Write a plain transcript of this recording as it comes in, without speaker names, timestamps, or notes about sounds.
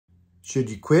Should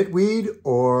you quit weed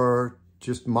or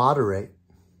just moderate?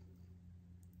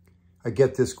 I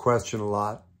get this question a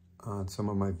lot on some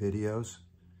of my videos,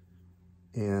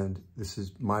 and this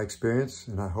is my experience,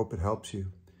 and I hope it helps you.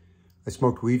 I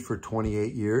smoked weed for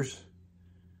 28 years,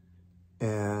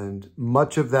 and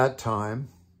much of that time,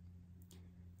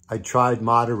 I tried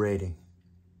moderating.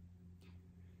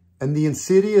 And the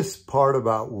insidious part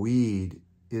about weed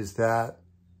is that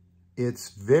it's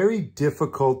very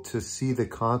difficult to see the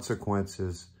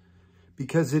consequences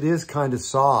because it is kind of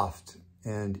soft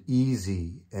and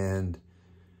easy, and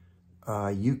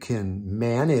you can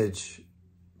manage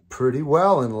pretty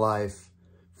well in life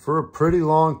for a pretty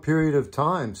long period of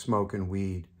time smoking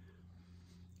weed.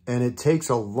 And it takes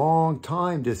a long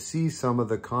time to see some of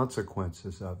the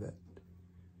consequences of it.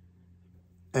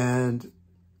 And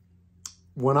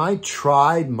when I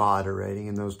tried moderating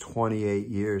in those 28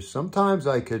 years, sometimes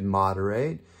I could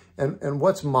moderate. And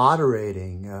what's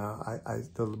moderating?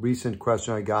 The recent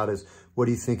question I got is, what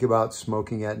do you think about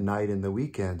smoking at night and the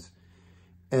weekends?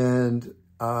 And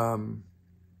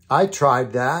I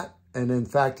tried that. And in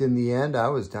fact, in the end, I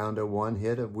was down to 1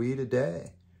 hit of weed a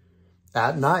day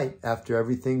at night after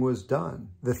everything was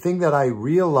done. The thing that I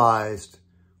realized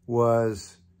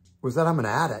was that I'm an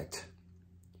addict.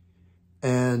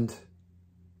 And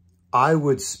I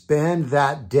would spend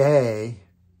that day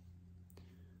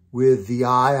with the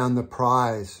eye on the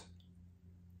prize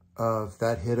of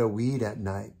that hit of weed at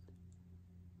night.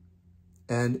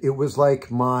 And it was like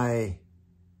my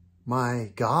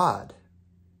God.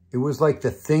 It was like the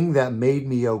thing that made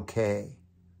me okay.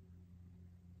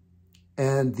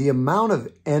 And the amount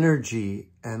of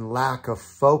energy and lack of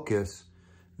focus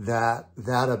that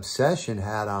obsession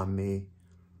had on me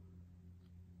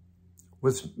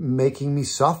was making me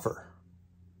suffer.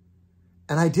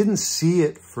 And I didn't see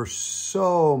it for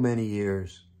so many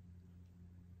years.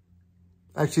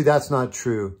 Actually, that's not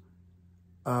true.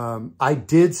 I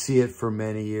did see it for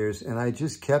many years, and I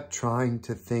just kept trying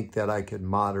to think that I could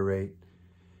moderate.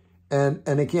 And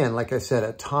again, like I said,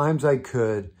 at times I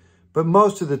could, but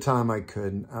most of the time I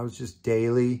couldn't. I was just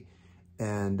daily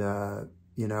and,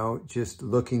 you know, just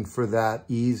looking for that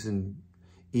ease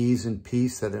and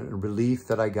peace and relief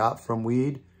that I got from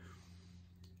weed.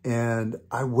 And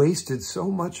I wasted so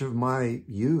much of my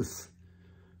youth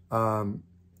and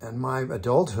my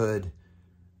adulthood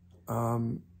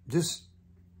just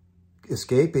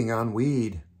escaping on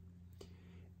weed.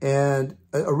 And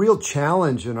a real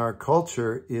challenge in our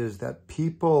culture is that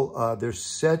people, there's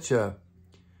such a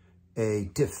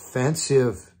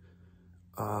defensive,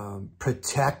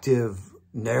 protective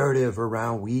narrative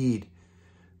around weed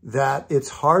that it's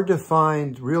hard to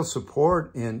find real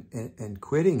support in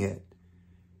quitting it.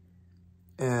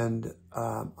 And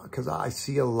because I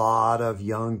see a lot of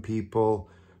young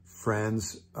people,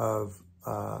 friends of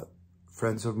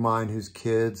mine whose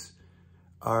kids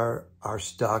are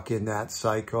stuck in that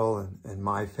cycle. And in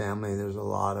my family, there's a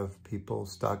lot of people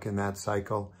stuck in that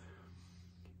cycle.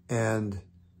 And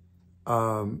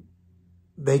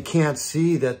they can't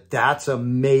see that that's a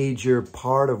major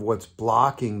part of what's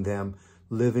blocking them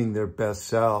living their best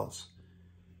selves.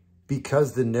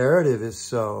 Because the narrative is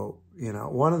so, you know,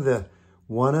 one of the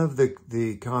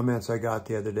comments I got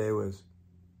the other day was,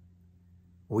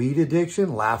 weed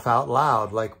addiction, laugh out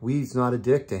loud, like weed's not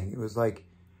addicting. It was like,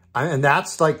 and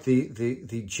that's like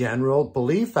the general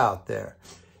belief out there.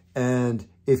 And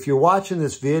if you're watching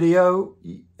this video,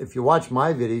 if you watch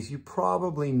my videos, you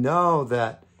probably know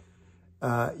that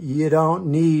you don't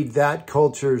need that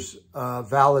culture's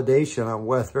validation on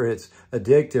whether it's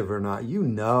addictive or not. You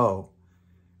know.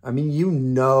 I mean, you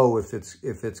know if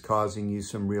it's causing you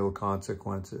some real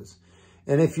consequences.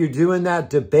 And if you're doing that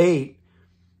debate,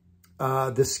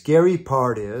 the scary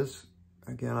part is,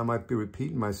 again, I might be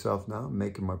repeating myself now, I'm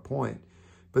making my point,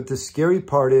 but the scary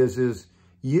part is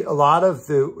a lot of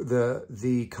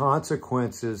the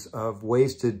consequences of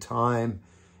wasted time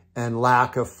and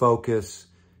lack of focus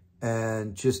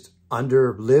and just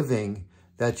under living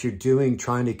that you're doing,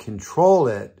 trying to control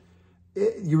it,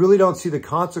 you really don't see the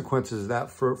consequences of that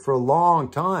for a long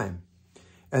time.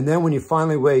 And then when you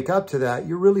finally wake up to that,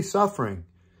 you're really suffering.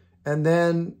 And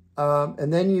then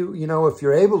you know, if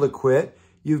you're able to quit,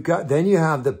 then you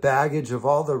have the baggage of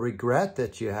all the regret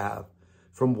that you have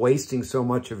from wasting so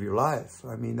much of your life.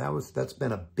 I mean, that's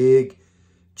been a big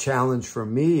challenge for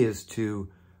me, is to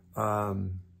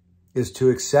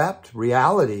accept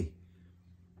reality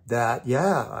that,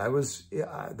 yeah,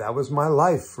 that was my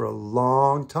life for a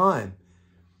long time.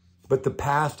 But the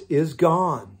past is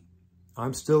gone.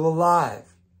 I'm still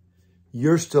alive.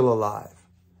 You're still alive.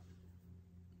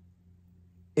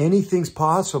 Anything's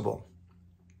possible.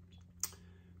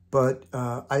 But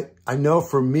I know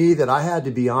for me that I had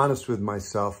to be honest with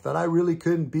myself, that I really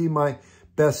couldn't be my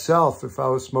best self if I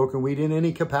was smoking weed in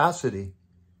any capacity.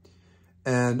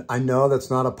 And I know that's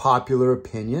not a popular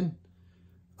opinion.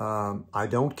 I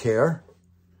don't care.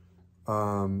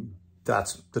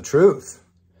 That's the truth.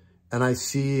 And I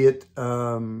see it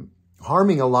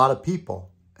harming a lot of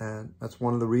people. And that's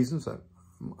one of the reasons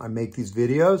I make these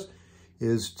videos,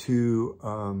 is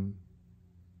to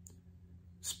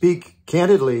speak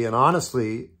candidly and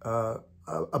honestly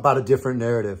about a different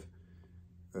narrative.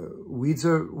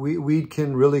 Weed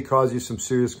can really cause you some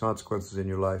serious consequences in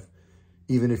your life,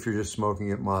 even if you're just smoking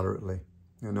it moderately.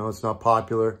 I know it's not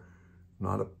popular.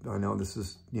 I know this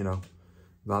is,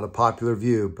 not a popular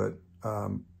view, but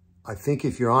I think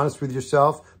if you're honest with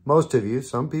yourself, most of you,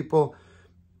 some people,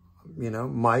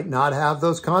 might not have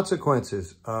those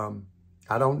consequences.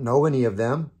 I don't know any of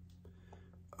them.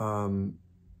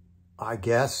 I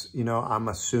guess, I'm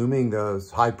assuming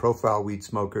those high-profile weed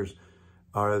smokers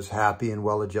are as happy and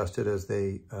well-adjusted as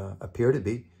they appear to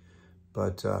be.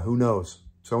 But who knows?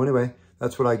 So anyway,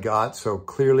 that's what I got. So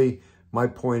clearly, my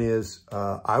point is,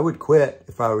 I would quit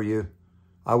if I were you.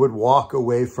 I would walk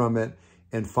away from it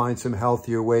and find some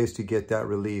healthier ways to get that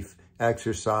relief.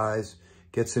 Exercise,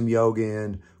 get some yoga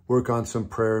in, work on some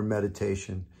prayer and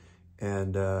meditation.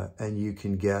 And you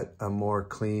can get a more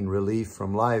clean relief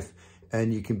from life.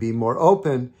 And you can be more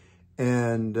open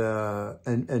and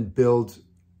build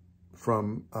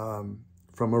from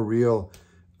a real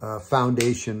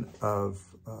foundation of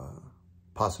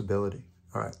possibility.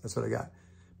 All right, that's what I got.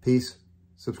 Peace.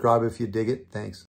 Subscribe if you dig it. Thanks.